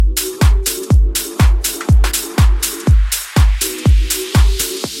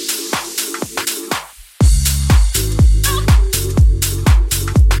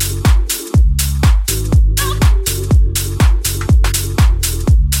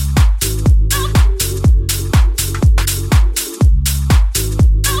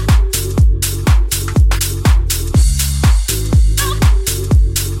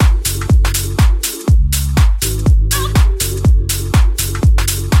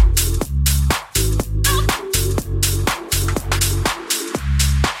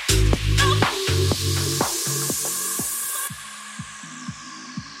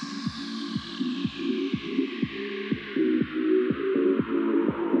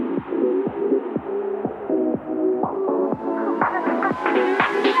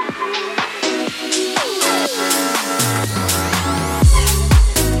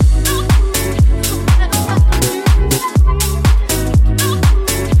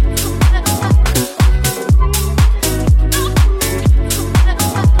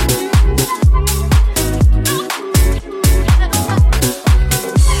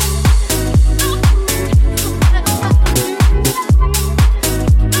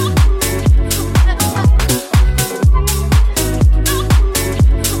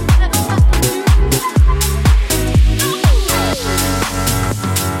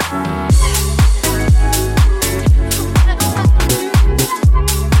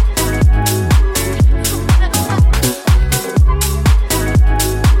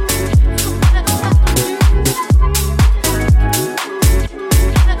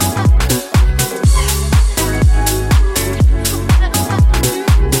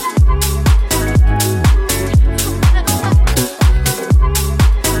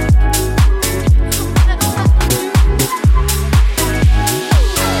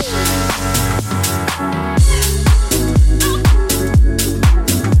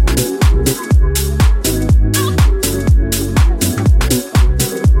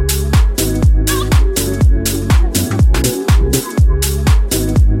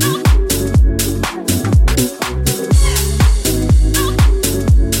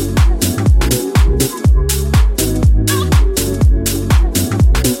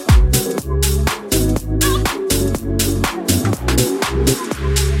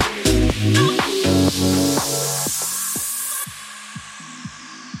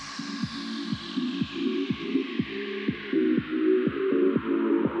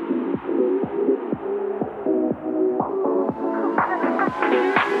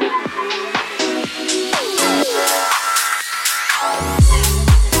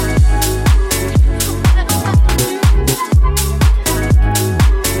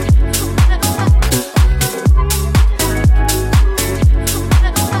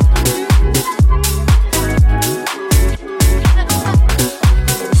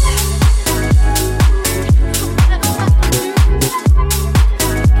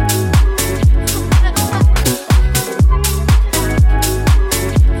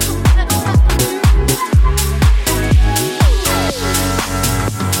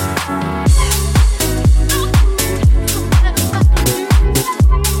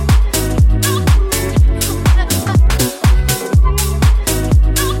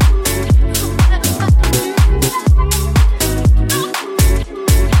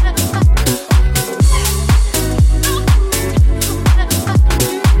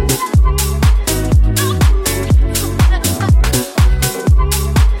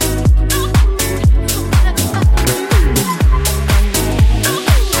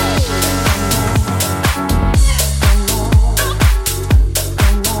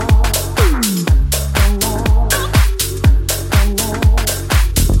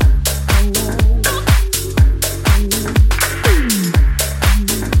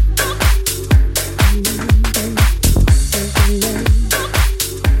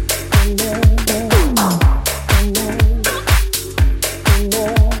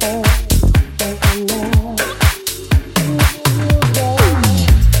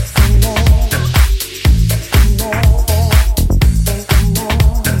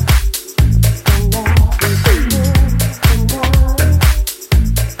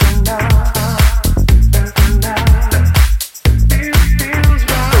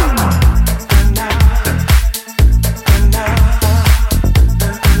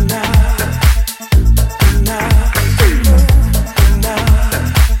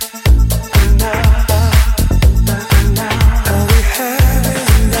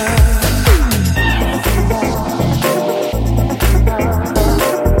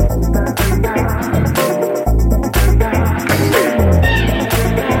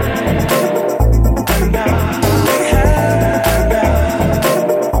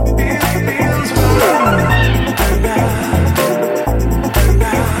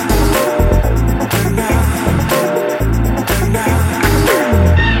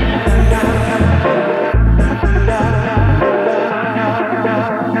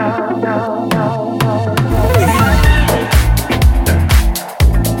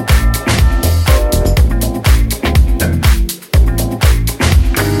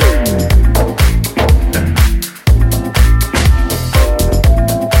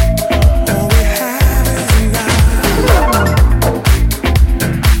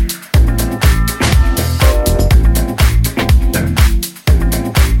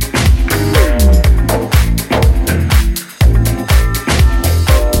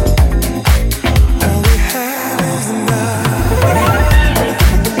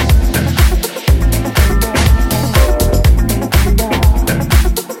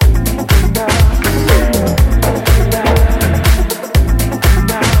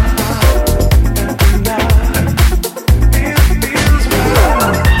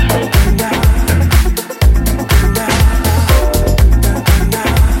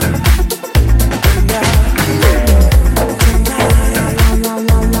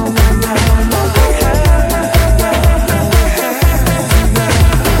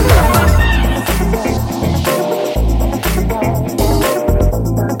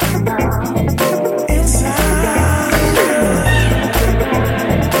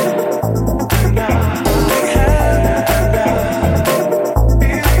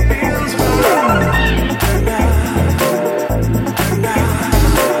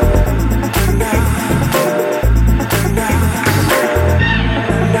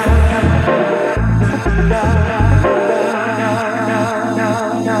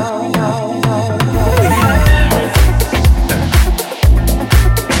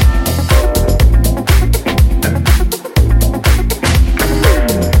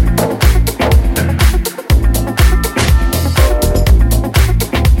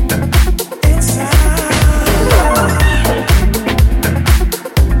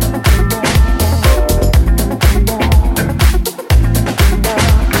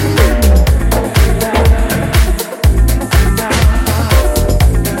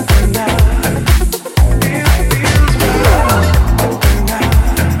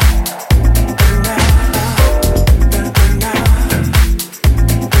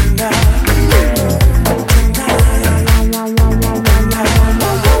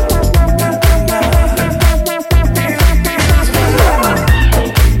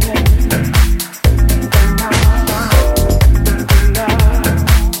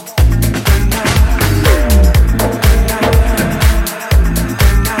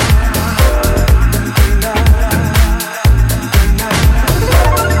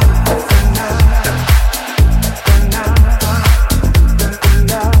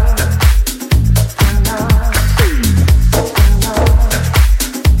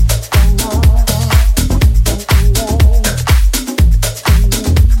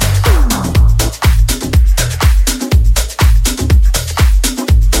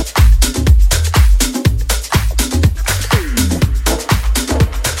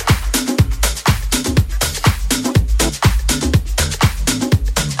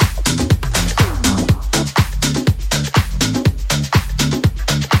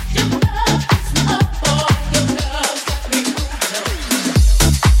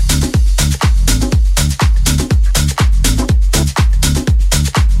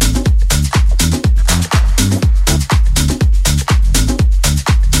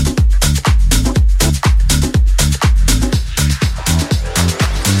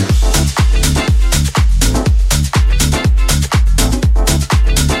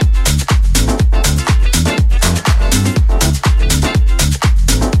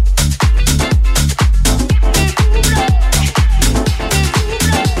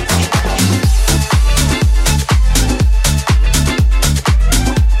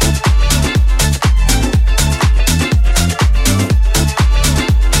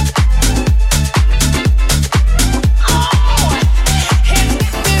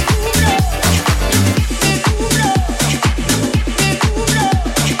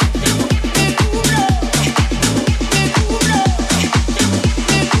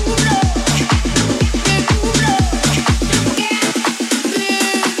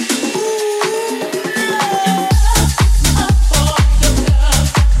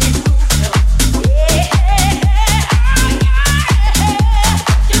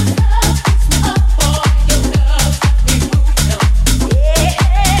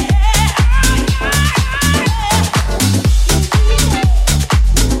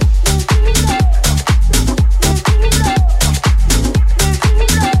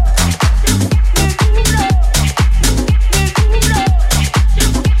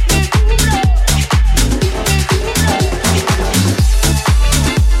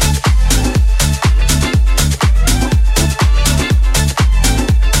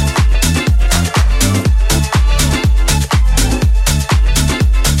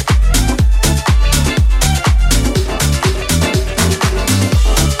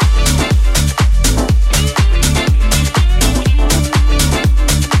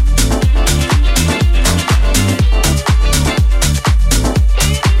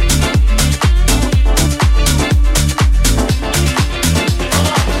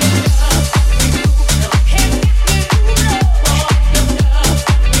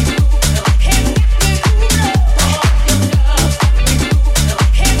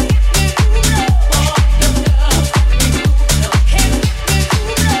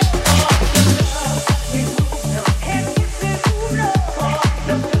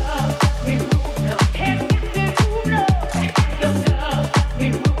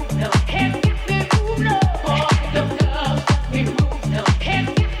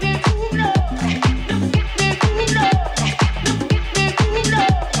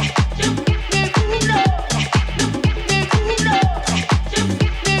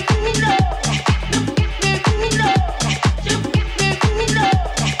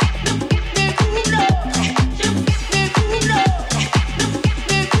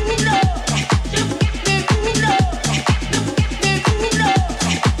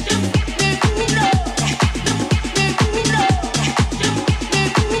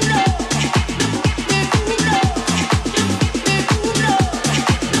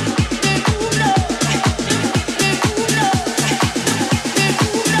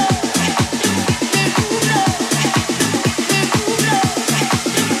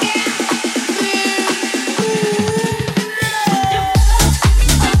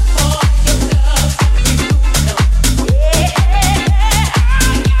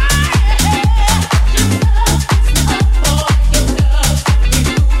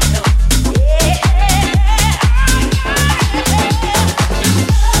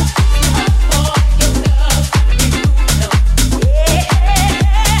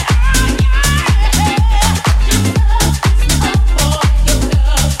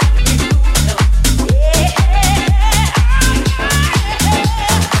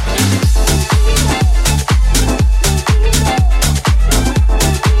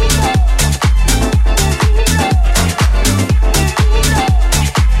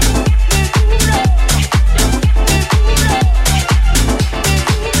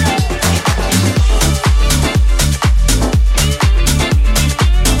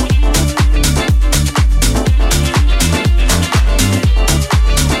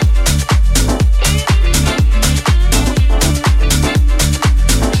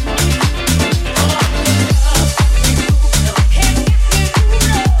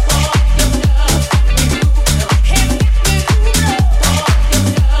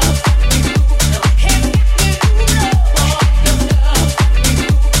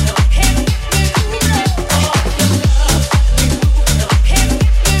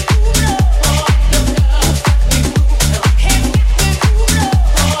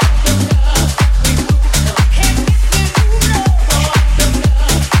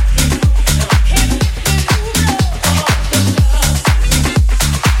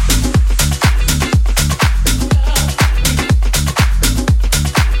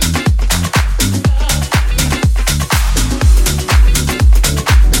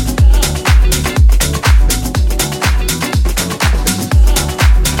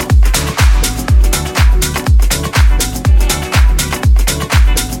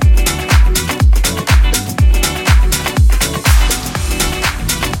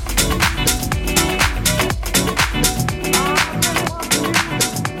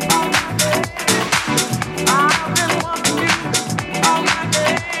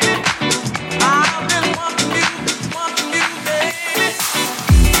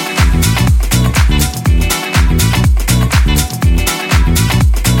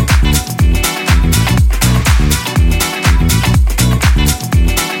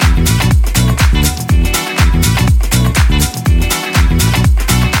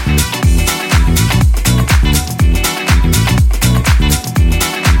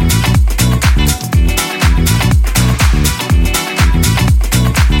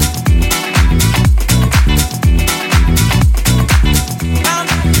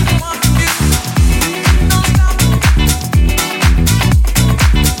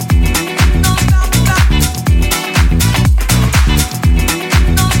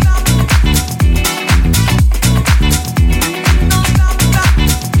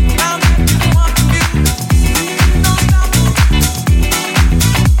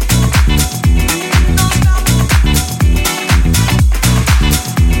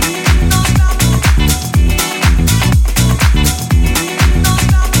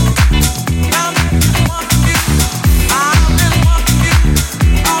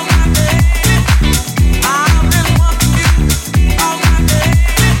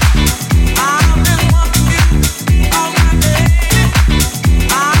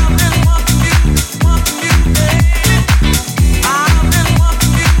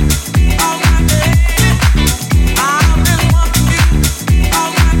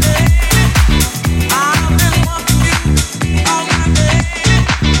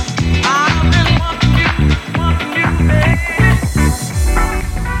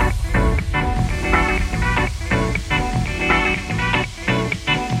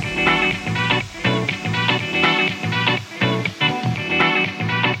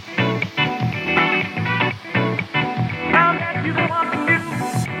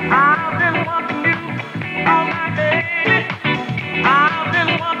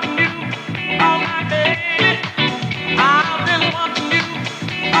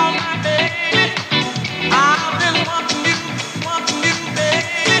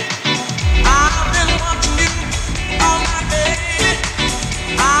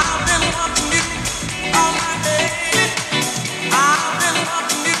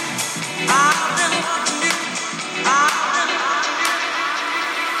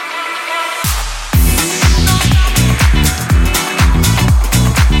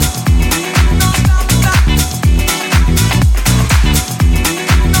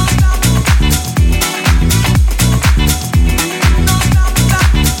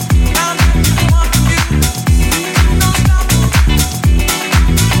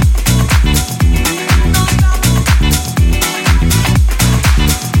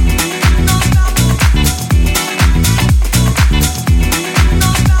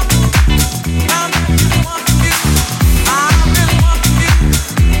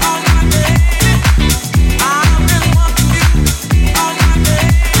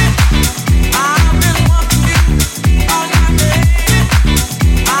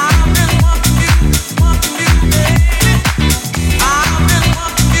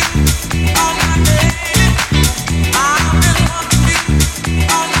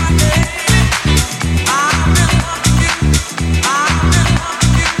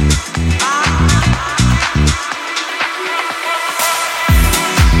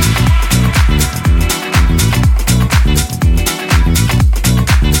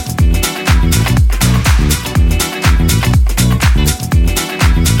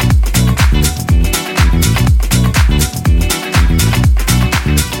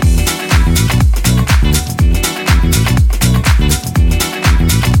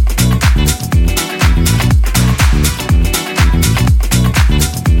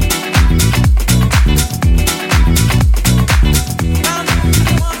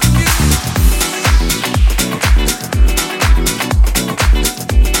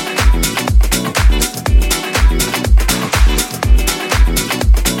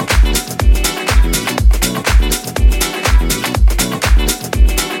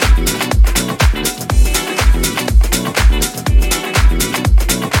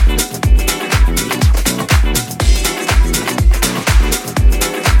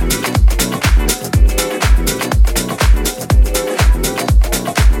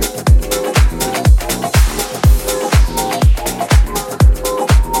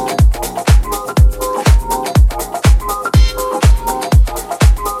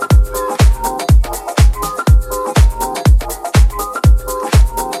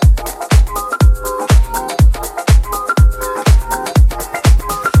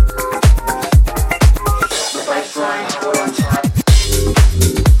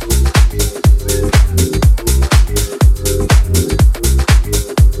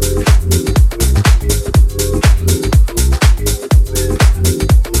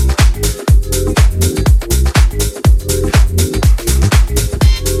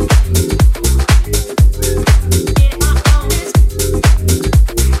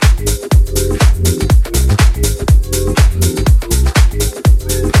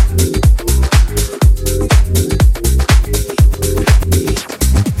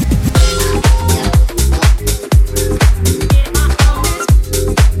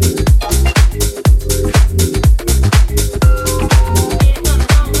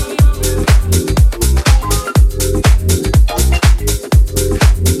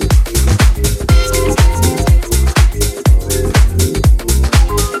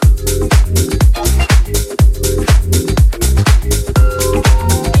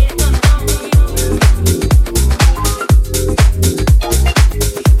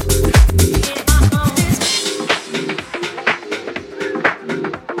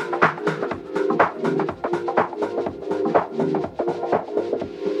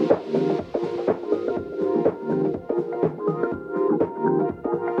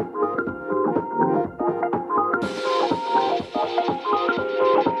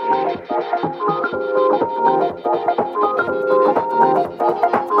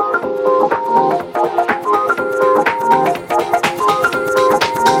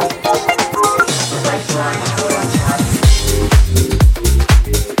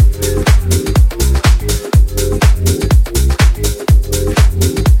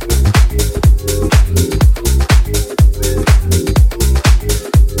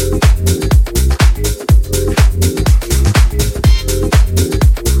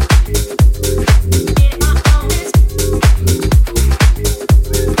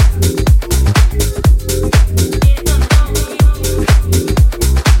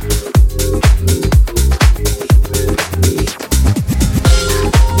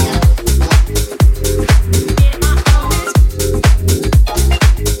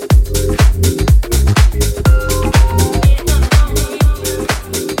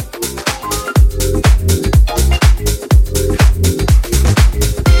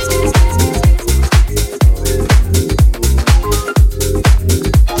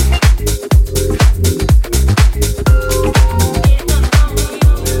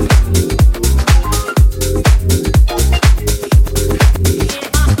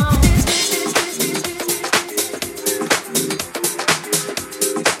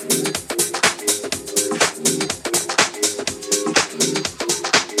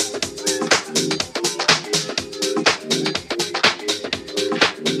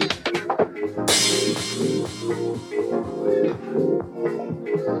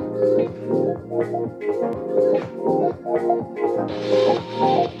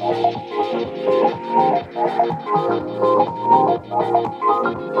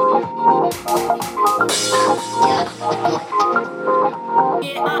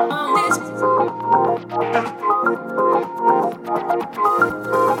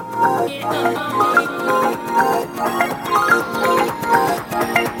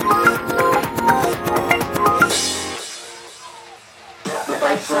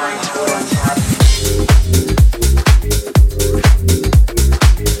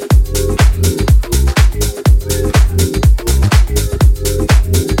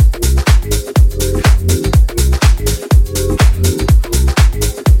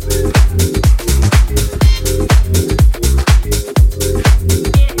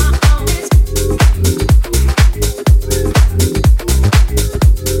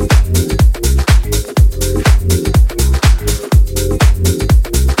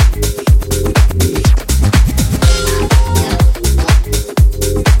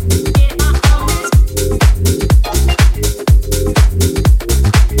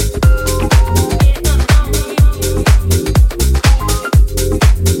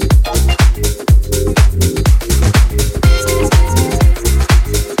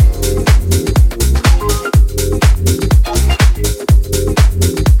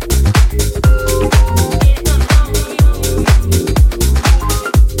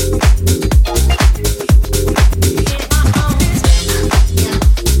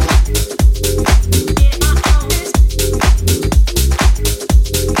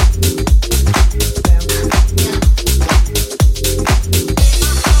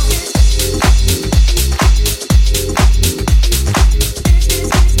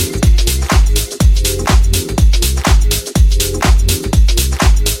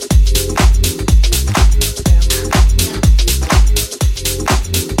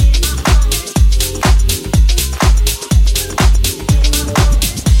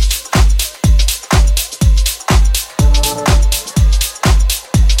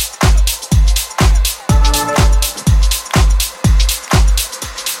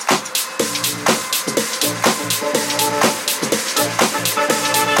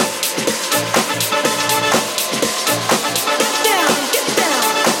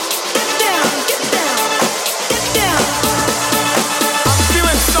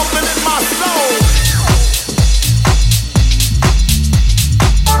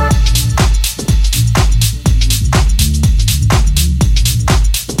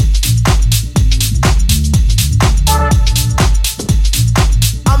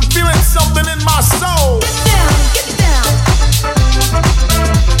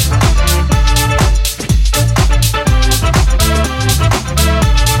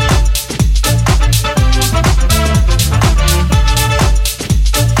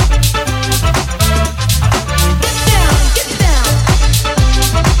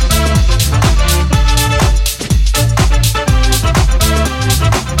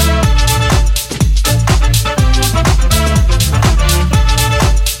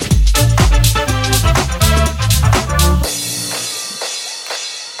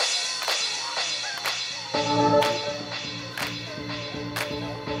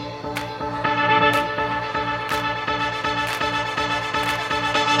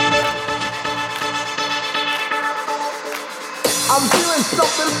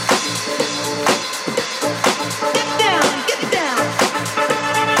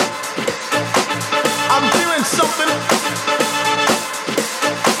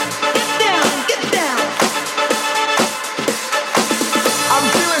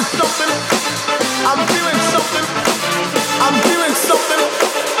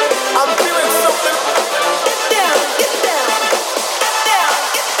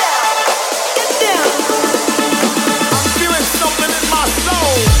Something in my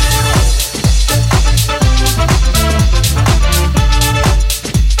soul.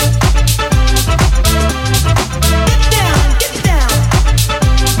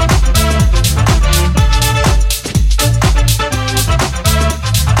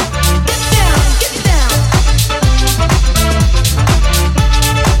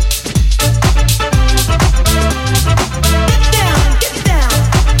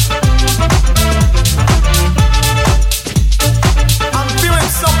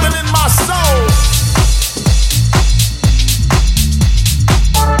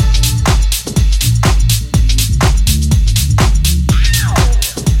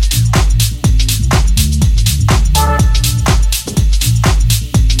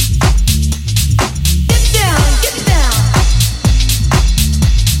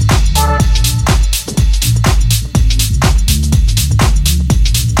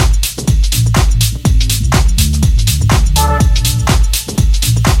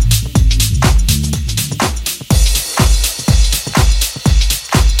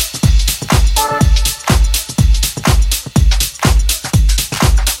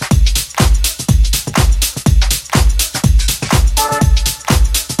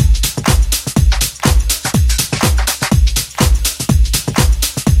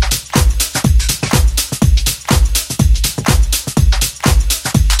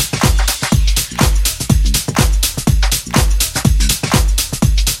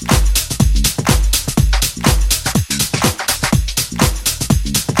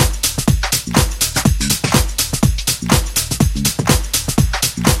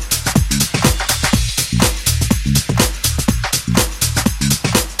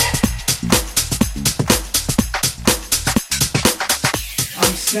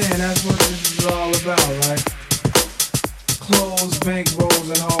 saying that's what this is all about, right? Clothes, bank rolls,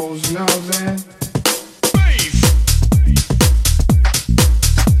 and hoes, you know what I'm saying?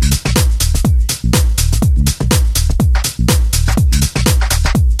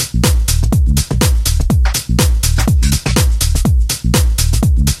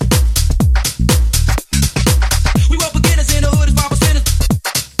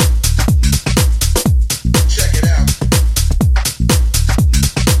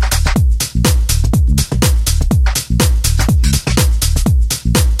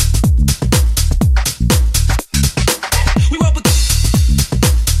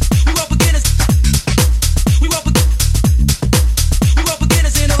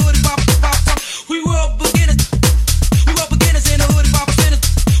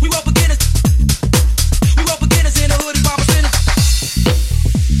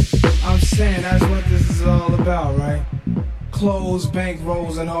 Clothes, bank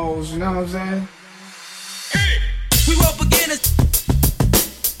rolls, and hoes, you know what I'm saying? Hey! We were beginners.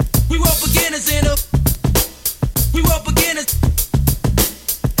 We were beginners in a. We were beginners.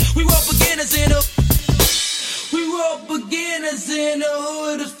 We were beginners in a. We were beginners in the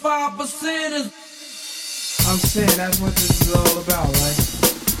hood as 5%ers. I'm saying that's what this is all about, right?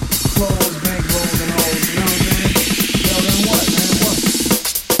 Clothes, bank rolls, and hoes, you know what I'm saying? Yo, then what, man? What?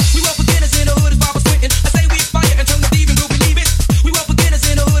 We were beginners in the hood as 5%ers. I say we fire and turn the thief and go believe it. We were beginners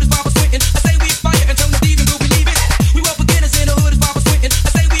in the hood as 5%ers. I say we fire and turn the thief and go believe it. We were beginners in the hood as 5%ers. I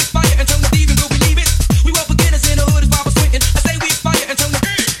say we fire and turn the thief and go believe it. We were beginners in the hood as 5%ers. I say we fire and turn the.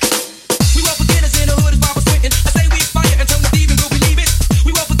 We were beginners in the hood as 5%ers. I say we fire and turn the thief and go believe it.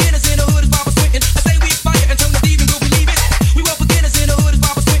 We were beginners in the hood as 5%ers. I say we fire and turn the thief and go believe it. We were beginners in the hood as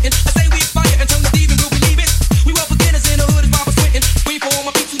 5%ers. I say we fire and turn the thief and go believe it. We were beginners in the hood as 5%ers. We for all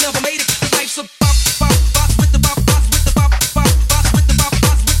my people who never made it. Cause life's a bop, bop, bop with the bop, bop with the bop, bop, bop with the bop,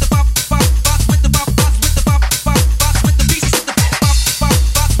 bop with the bop, bop, bop with the bop, bop with the bop, bop, bop with the pieces with the bop, bop,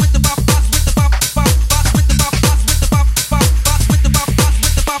 bop with the bop, bop with the bop, bop, bop with the bop, bop with the bop, bop, bop with the bop, bop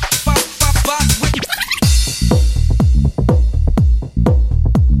with the bop, bop, bop with.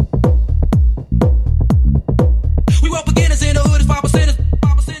 We were beginners in the hood as 5%ers.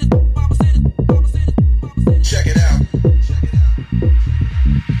 Check it out.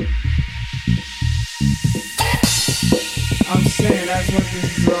 I'm saying that's what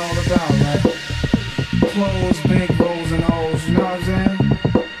this is all about, right? Clothes, bank rolls, and hoes, you know what I'm saying?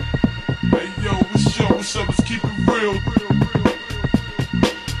 Hey yo, what's up? Let's keep it real.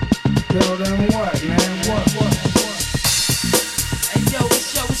 Yo, then what, man? What? Hey yo,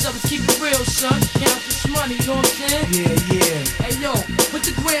 what's up? Let's keep it real, son. Count this money, you know what I'm saying? Yeah. Hey yo, put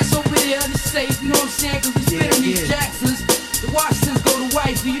the grants over there in the safe, you know what I'm saying? Cause we spit on these Jacksons. The Washingtons go to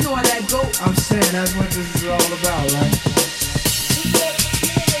wifey, you know how that go. I'm saying that's what this is all about, right?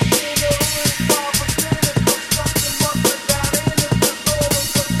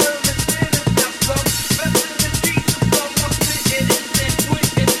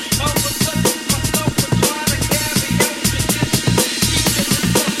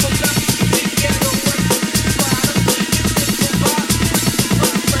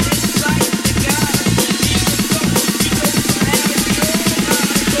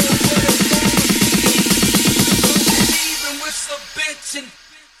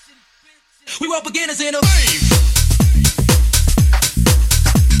 We were beginners in a.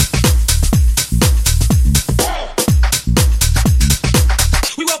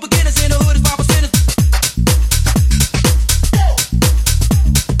 We were beginners in the hood as 5%ers.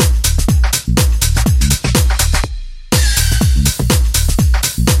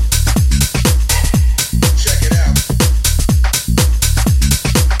 Check it out.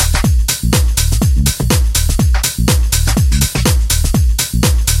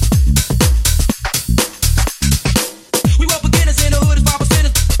 We were beginners in the hood as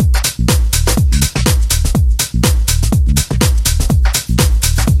 5%ers.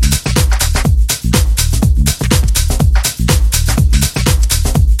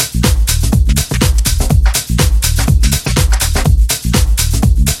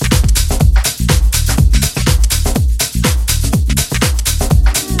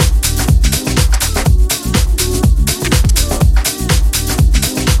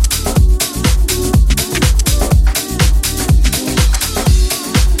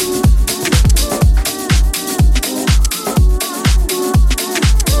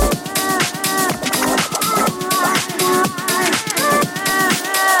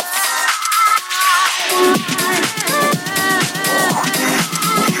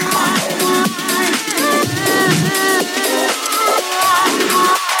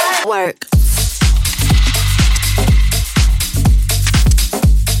 Work.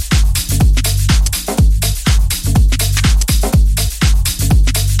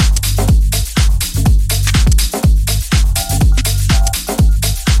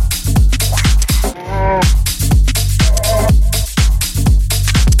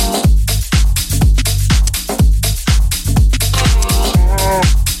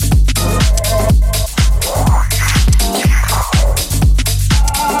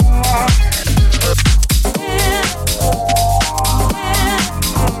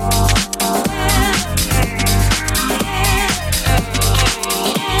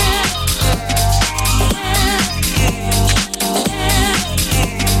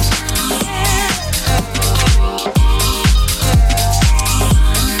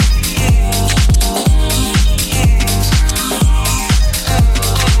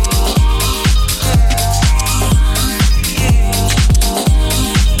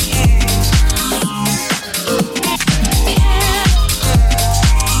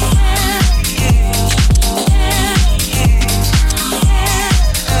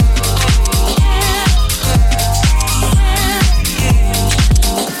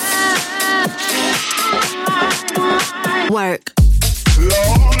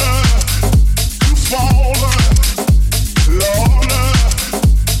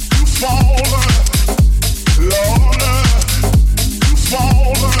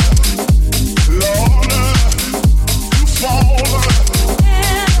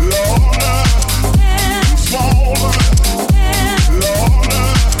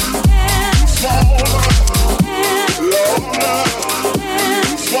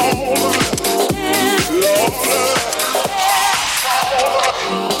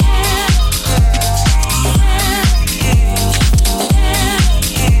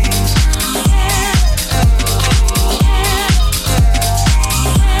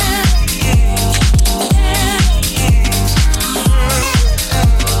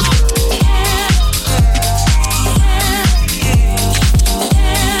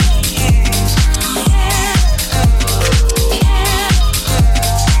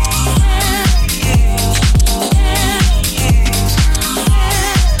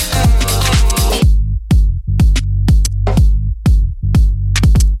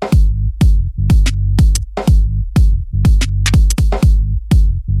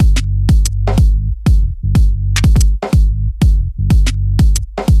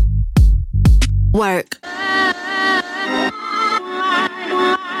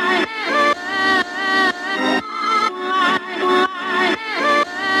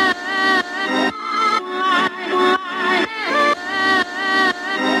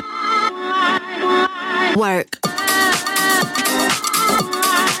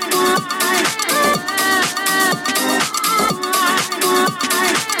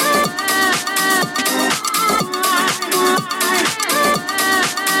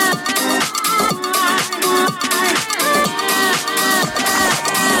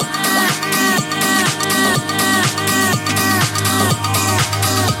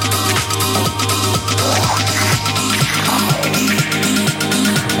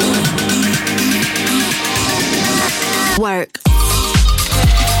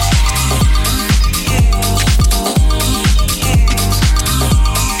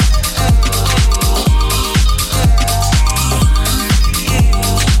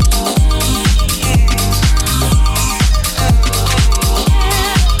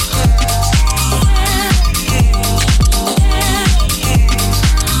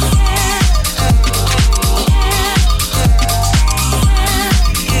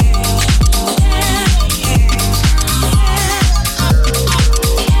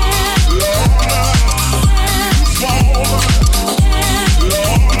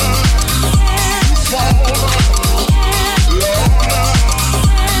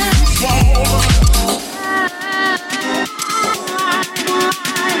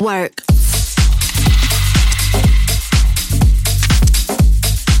 Network.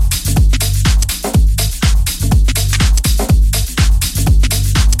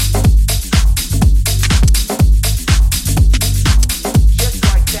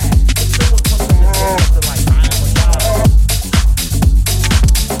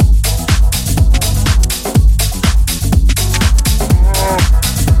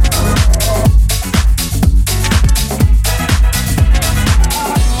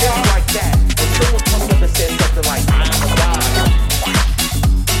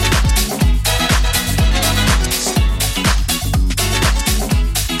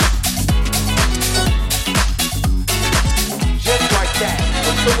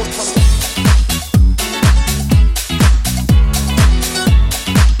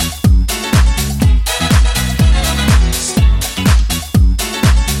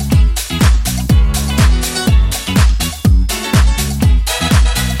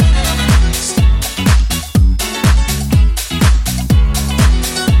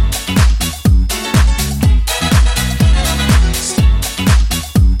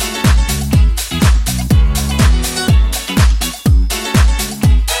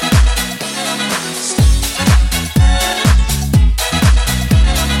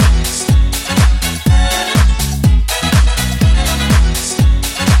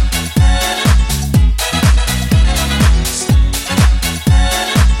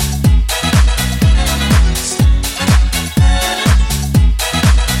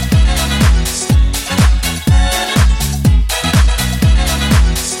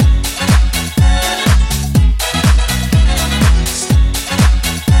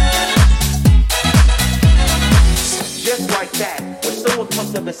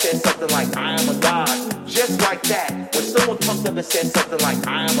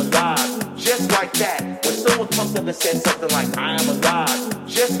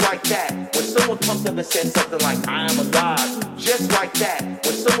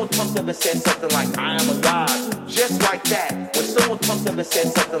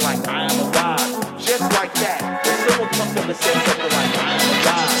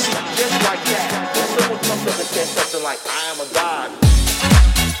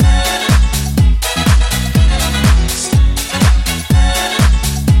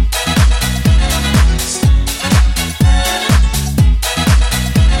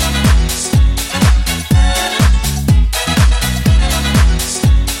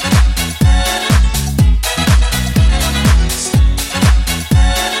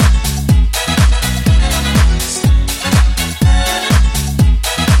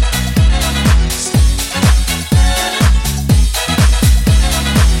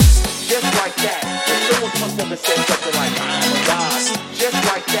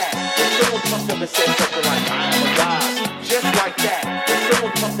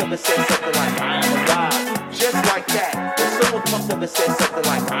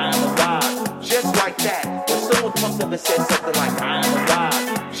 Said something like I am a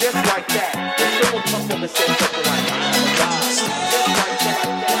god, just like that. When someone comes up and says something like